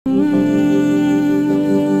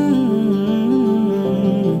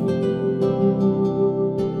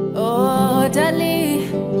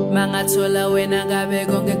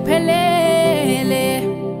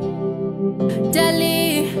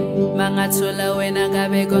bengathola wena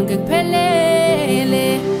ngabe konke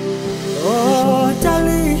kuphelele. Oh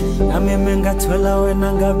Tali, nami bengathola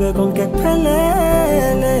wena ngabe konke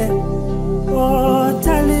kuphelele. Oh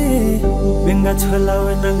Tali, bengathola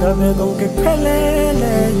wena ngabe konke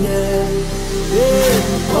kuphelele.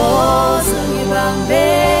 Oh sungibambe,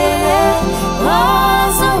 oh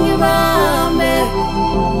sungibambe,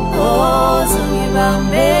 oh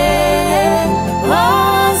sungibambe,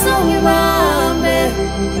 oh sungibambe,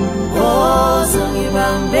 oh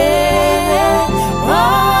sungibambe,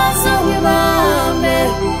 oh sungibambe,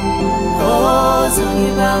 oh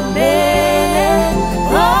sungibambe,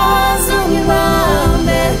 oh sungibambe.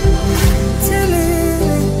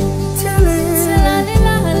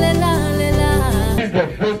 This is the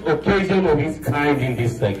first occasion of its kind in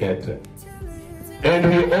this circuit, and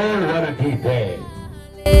we all want to be there.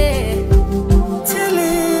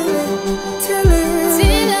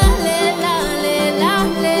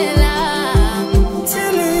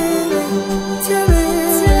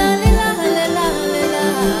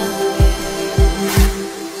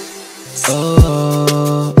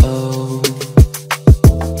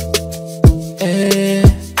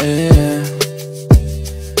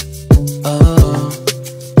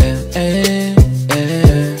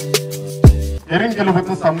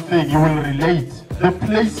 Something you will relate. The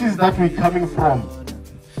places that we're coming from,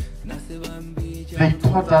 they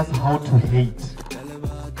taught us how to hate.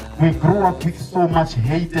 We grew up with so much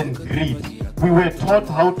hate and greed. We were taught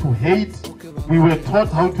how to hate. We were taught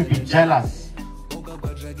how to be jealous.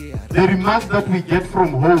 The remarks that we get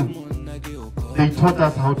from home, they taught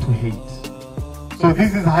us how to hate. So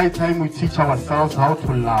this is high time we teach ourselves how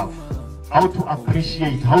to love, how to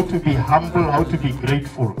appreciate, how to be humble, how to be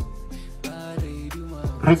grateful.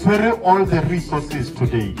 Refer all the resources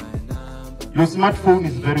today. Your smartphone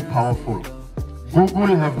is very powerful.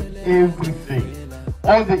 Google have everything.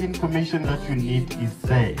 All the information that you need is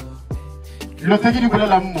there. Google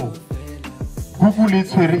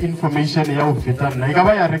is very information.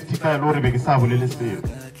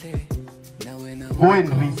 Go and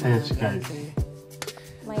research, guys.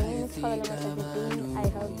 My name is Mmapadi. I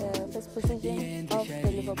hold the first position of the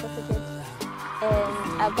Lebopo Circuit. And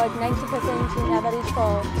I got 90% in average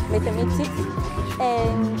for mathematics,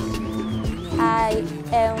 and I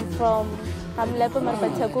am from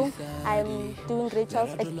Mmapadi High School. I am doing great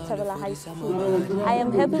jobs at Thema High School. I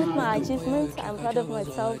am happy with my achievements. I'm proud of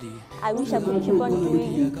myself. I wish I could keep on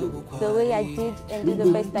doing the way I did and do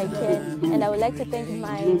the best I can. And I would like to thank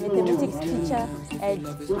my mathematics teacher and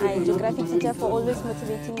my geography teacher for always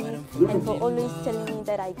motivating me and for always telling me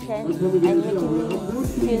that I can and making me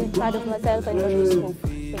feel proud of myself and always hope.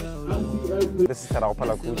 This is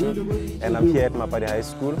Rampheri, and I'm here at Mmapadi High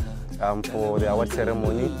School for the award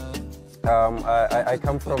ceremony. I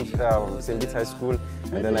come from St. High School,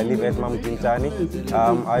 and then I live at Mmapadi.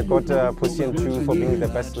 I got position 2 for being the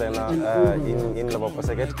best learner in Lebopo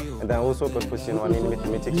Circuit, and then I also got position 1 in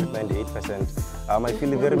mathematics with 98%. I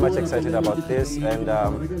feel very much excited about this, and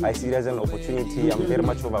I see it as an opportunity. I'm very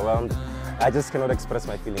much overwhelmed. I just cannot express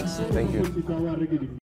my feelings. Thank you.